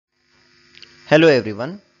Hello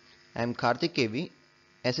everyone, I am Karthik A.V,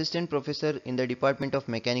 Assistant Professor in the Department of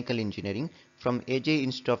Mechanical Engineering from AJ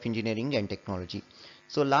Institute of Engineering and Technology.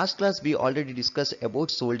 So last class we already discussed about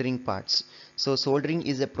soldering parts. So soldering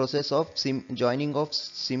is a process of joining of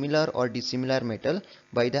similar or dissimilar metal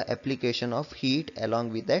by the application of heat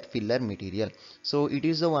along with that filler material. So it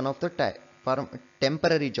is one of the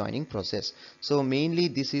temporary joining process. So mainly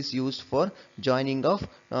this is used for joining of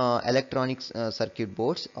electronics circuit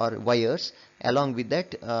boards or wires. Along with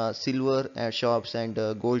that silver shops and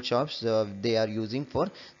gold shops, they are using for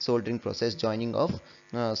soldering process, joining of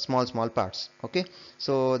small parts. Okay,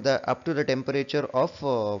 so the up to the temperature of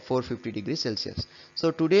 450 degrees Celsius.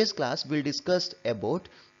 So today's class will discuss about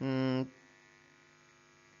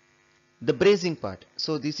the brazing part.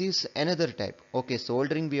 So this is another type. Okay,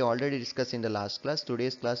 soldering we already discussed in the last class.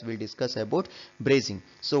 Today's class will discuss about brazing.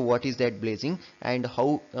 So what is that brazing and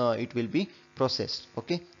how it will be processed?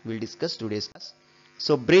 Okay, we'll discuss today's class.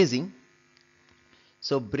 So brazing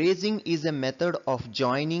is a method of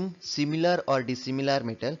joining similar or dissimilar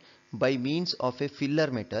metal by means of a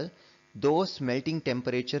filler metal those melting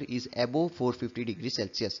temperature is above 450 degrees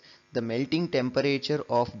Celsius. The melting temperature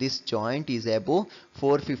of this joint is above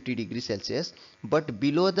 450 degrees Celsius, but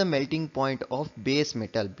below the melting point of base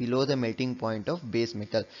metal.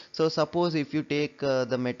 So suppose if you take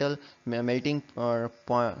the metal melting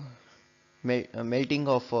melting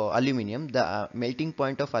of aluminum, the melting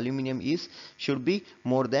point of aluminum is should be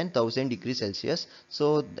more than 1000 degrees Celsius.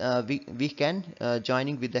 So we can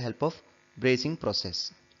joining with the help of brazing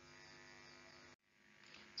process.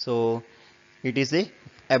 So it is a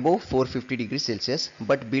above 450 degrees Celsius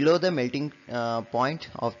but below the melting point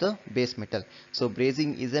of the base metal. So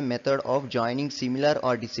brazing is a method of joining similar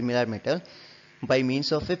or dissimilar metal by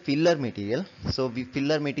means of a filler material. So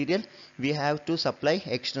filler material we have to supply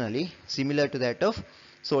externally, similar to that of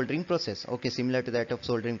soldering process. Okay, similar to that of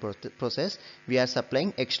soldering process we are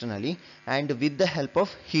supplying externally and with the help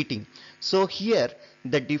of heating. So here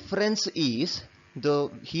the difference is the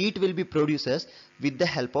heat will be produced with the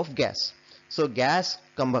help of gas. So gas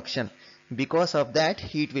combustion, because of that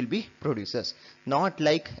heat will be produced, not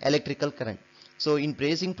like electrical current. So in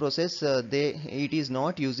brazing process it is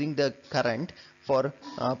not using the current for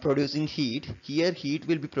producing heat. Here heat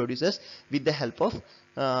will be produced with the help of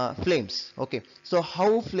flames. Okay, so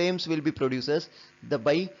how flames will be produced?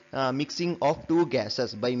 By mixing of two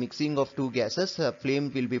gases.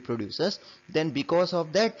 Flame will be produced. Then because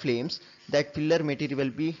of that flames, that filler material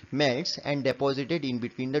will be melts and deposited in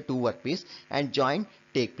between the two workpiece and joint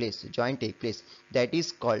take place. That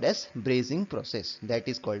is called as brazing process.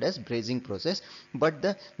 But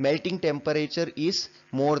the melting temperature is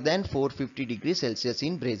more than 450 degrees Celsius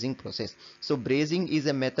in brazing process. So brazing is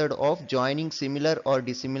a method of joining similar or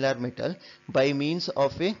dissimilar metal by means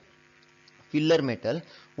of a filler metal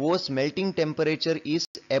whose melting temperature is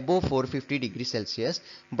above 450 degrees Celsius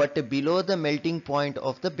but below the melting point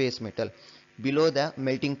of the base metal,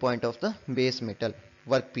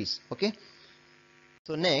 workpiece. Okay,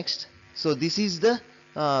 so next, so this is the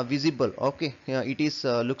visible. Okay, it is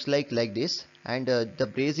looks like this, and the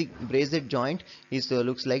brazed joint is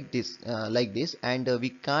looks like this, and we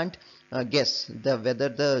can't guess whether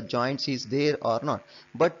the joints is there or not,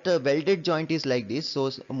 but welded joint is like this.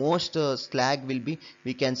 So most slag will be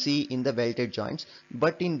we can see in the welded joints,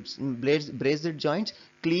 but in brazed joints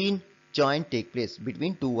clean joint take place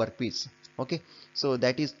between two workpiece. Okay, so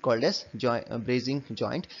that is called as brazing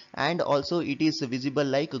joint, and also it is visible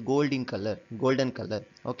like golden color.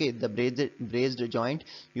 Okay, the brazed joint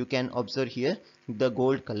you can observe here the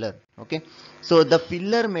gold color. Okay, so the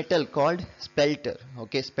filler metal called spelter.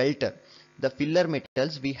 Okay, the filler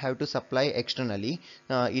metals we have to supply externally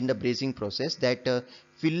in the brazing process. That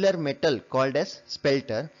filler metal called as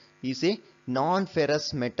spelter is a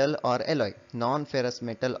non-ferrous metal or alloy.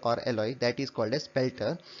 That is called as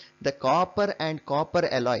spelter. The copper and copper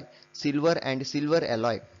alloy, silver and silver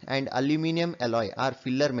alloy, and aluminum alloy are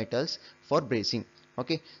filler metals for brazing.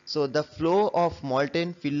 Okay, so the flow of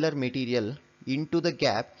molten filler material into the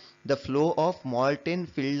gap between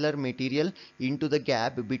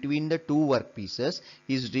the two workpieces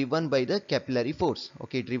is driven by the capillary force.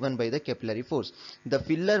 Okay, the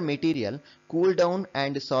filler material cool down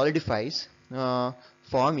and solidifies,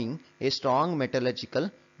 forming a strong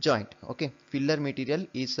metallurgical joint. Okay, filler material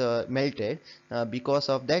is melted because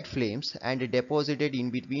of that flames and deposited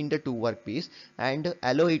in between the two workpiece and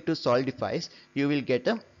allow it to solidifies. You will get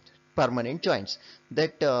a permanent joints.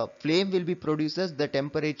 That flame will be produced, the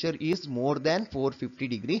temperature is more than 450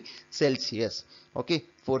 degree Celsius. Okay,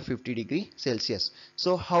 450 degree Celsius.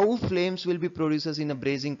 So how flames will be produced in a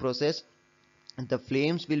brazing process? the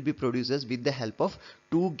flames will be produced with the help of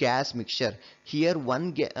two gas mixture. Here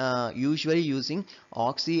usually using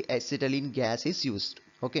oxyacetylene gas is used.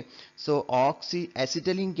 Okay, so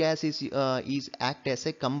oxyacetylene gas is act as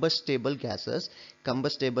a combustible gases,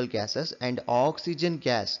 and oxygen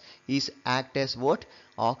gas is act as what?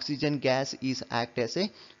 Oxygen gas is act as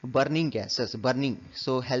a burning,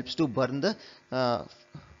 so helps to burn the uh,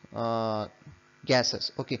 uh,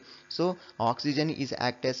 gases. Okay, so oxygen is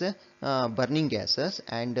act as a burning gases,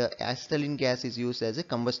 and acetylene gas is used as a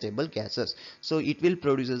combustible gases, so it will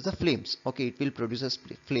produces the flames. Okay, it will produces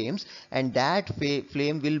flames, and that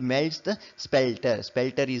flame will melt the spelter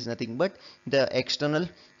is nothing but the external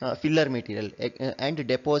filler material, and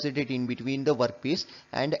deposit it in between the workpiece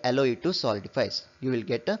and allow it to solidifies. You will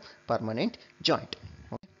get a permanent joint.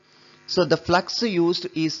 Okay. So the flux used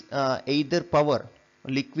is either power,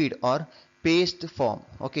 liquid, or paste form.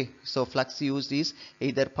 Okay, so flux used is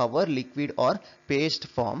either power, liquid, or paste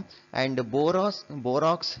form, and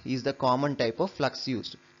borax is the common type of flux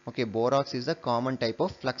used. Okay, borax is the common type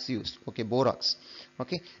of flux used. Okay, borax.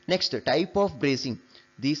 Okay, next type of brazing.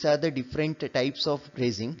 These are the different types of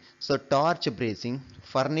brazing. So torch brazing,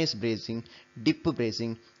 furnace brazing, dip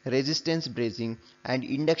brazing, resistance brazing, and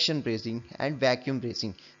induction brazing, and vacuum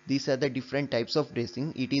brazing. These are the different types of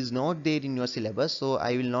brazing. It is not there in your syllabus, so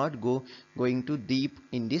I will not going to deep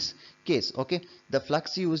in this case. Okay, the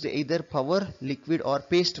flux used either power, liquid, or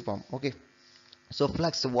paste form. Okay, so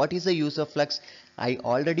flux, what is the use of flux? I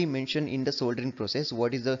already mentioned in the soldering process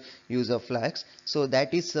what is the use of flux. So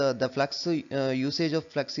that is the flux usage of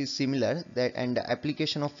flux is similar, that, and the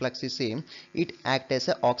application of flux is same. It act as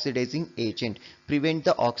a oxidizing agent, prevent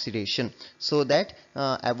the oxidation, so that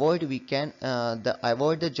avoid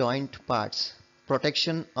the joint parts,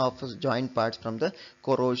 protection of joint parts from the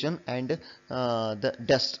corrosion and the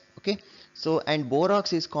dust. Okay, so and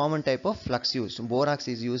borax is common type of flux used. Borax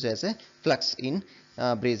is used as a flux in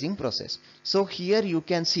brazing process. So here you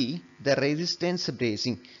can see the resistance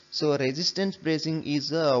brazing. So resistance brazing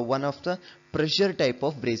is one of the pressure type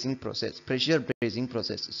of brazing process.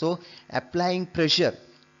 So applying pressure,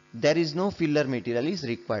 there is no filler material is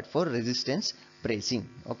required for resistance brazing.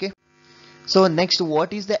 Okay. So next,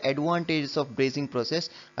 what is the advantages of brazing process?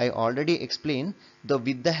 I already explained, the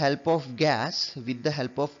with the help of gas, with the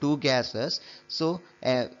help of two gases, so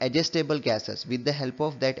adjustable gases, with the help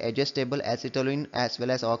of that adjustable acetylene as well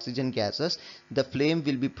as oxygen gases, the flame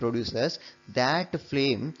will be produced. That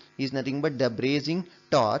flame is nothing but the brazing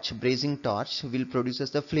torch will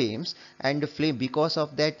produces the flames, and the flame, because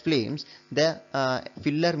of that flames, the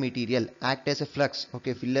filler material act as a flux.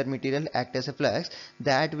 Okay, filler material act as a flux,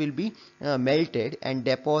 that will be melted and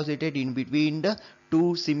deposited in between the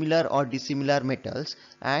two similar or dissimilar metals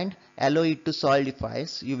and allow it to solidify.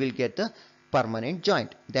 You will get the permanent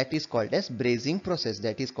joint. That is called as brazing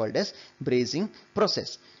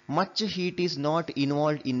process. Much heat is not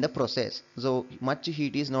involved in the process, so much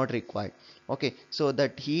heat is not required. Okay, so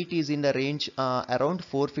that heat is in the range around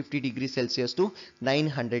 450 degrees Celsius to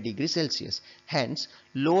 900 degrees Celsius. Hence,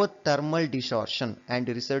 low thermal distortion and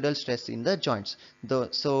residual stress in the joints.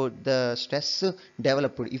 So the stress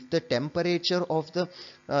developed, if the temperature of the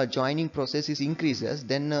joining process is increases,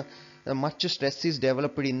 then much stress is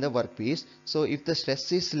developed in the workpiece. So if the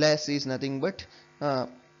stress is less, is nothing but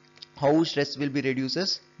how stress will be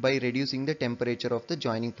reduces by reducing the temperature of the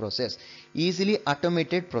joining process. Easily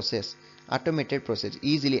automated process,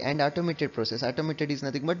 easily and automated process. Automated is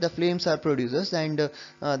nothing but the flames are producers, and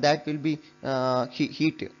that will be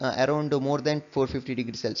heat around more than 450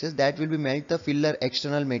 degrees Celsius. That will be melt the filler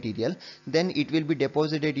external material, then it will be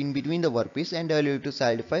deposited in between the workpiece and allow you to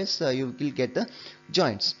solidify, so you will get the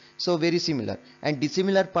joints. So very similar, and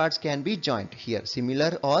dissimilar parts can be joined here.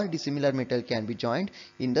 Similar or dissimilar metal can be joined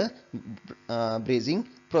in the brazing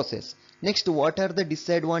process. Next, what are the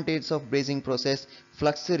disadvantages of brazing process?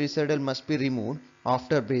 Flux residual must be removed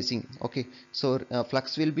after brazing. Okay, so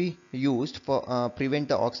flux will be used for prevent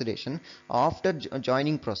the oxidation. After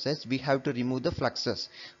joining process, we have to remove the fluxes.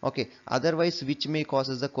 Okay, otherwise which may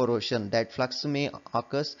causes the corrosion. That flux may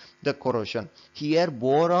occurs the corrosion. Here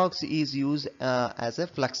borax is used as a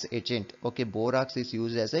flux agent. Okay, borax is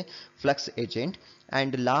used as a flux agent,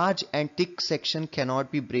 and large and thick section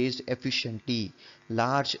cannot be brazed efficiently.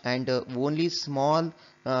 Large and only small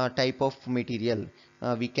type of material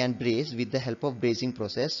we can braze with the help of brazing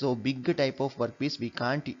process. So big type of workpiece we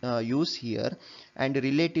can't use here, and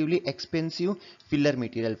relatively expensive filler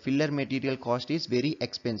material cost is very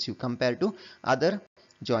expensive compared to other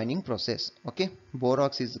joining process. Okay,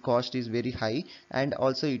 borax is cost is very high, and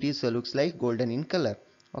also it is looks like golden in color.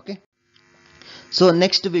 Okay, So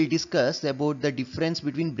next we'll discuss about the difference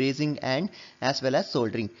between brazing and as well as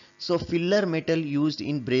soldering. So filler metal used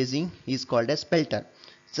in brazing is called as pelter.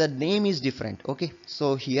 The name is different. Okay,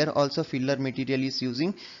 so here also filler material is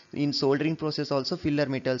using. In soldering process also filler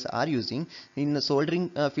metals are using. In the soldering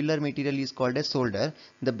filler material is called as solder.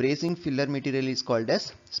 The brazing filler material is called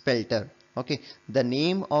as spelter. Okay, the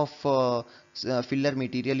name of filler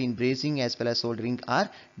material in brazing as well as soldering are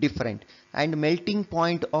different, and melting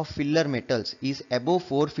point of filler metals is above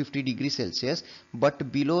 450 degrees Celsius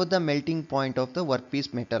but below the melting point of the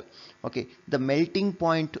workpiece metal. Okay, the melting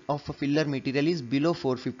point of a filler material is below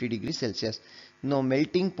 450 degrees Celsius. Now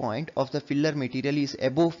melting point of the filler material is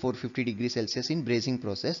above 450 degrees Celsius in brazing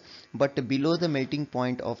process but below the melting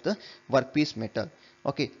point of the workpiece metal.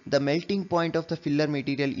 Okay, the melting point of the filler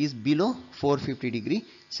material is below 450 degree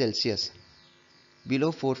Celsius.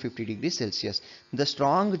 Below 450 degrees Celsius. The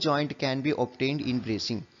strong joint can be obtained in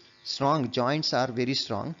brazing. Strong joints are very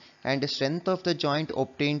strong and the strength of the joint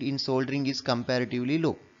obtained in soldering is comparatively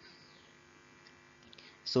low.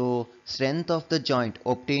 So strength of the joint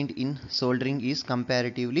obtained in soldering is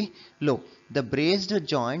comparatively low. The brazed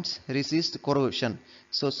joints resist corrosion.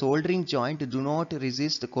 So soldering joint do not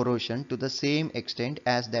resist corrosion to the same extent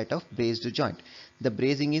as that of brazed joint. The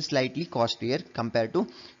brazing is slightly costlier compared to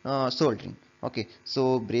soldering. Okay,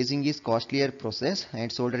 so brazing is costlier process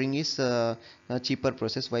and soldering is a cheaper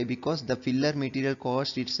process. Why? Because the filler material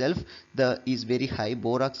cost itself is very high,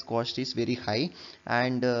 borax cost is very high,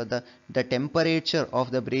 and the temperature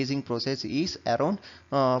of the brazing process is around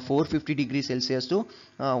 450 degrees Celsius to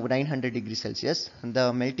 900 degrees Celsius.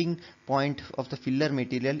 The melting point of the filler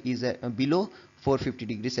material is below 450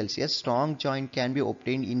 degrees Celsius. Strong joint can be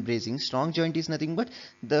obtained in brazing. Strong joint is nothing but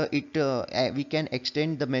we can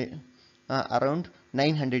extend the around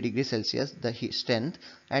 900 degrees Celsius the strength,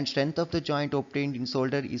 and strength of the joint obtained in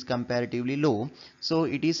solder is comparatively low. So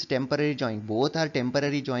it is temporary joint. Both are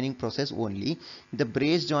temporary joining process only. The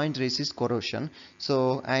brace joint resists corrosion.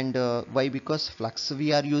 So and why? Because flux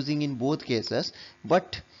we are using in both cases,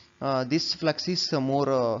 but this flux is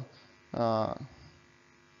more high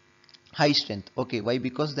strength. Okay, why?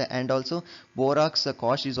 Because the and also borax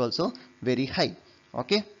cost is also very high.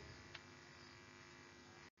 Okay.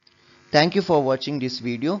 Thank you for watching this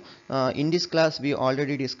video. In this class we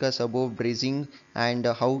already discussed about brazing and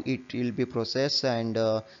how it will be processed, and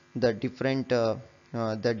the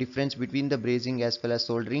difference between the brazing as well as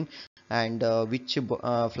soldering, and which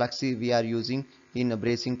flux we are using in a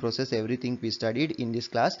brazing process. Everything we studied in this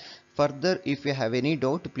class. Further, if you have any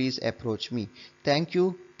doubt, please approach me. Thank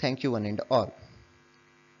you one and all.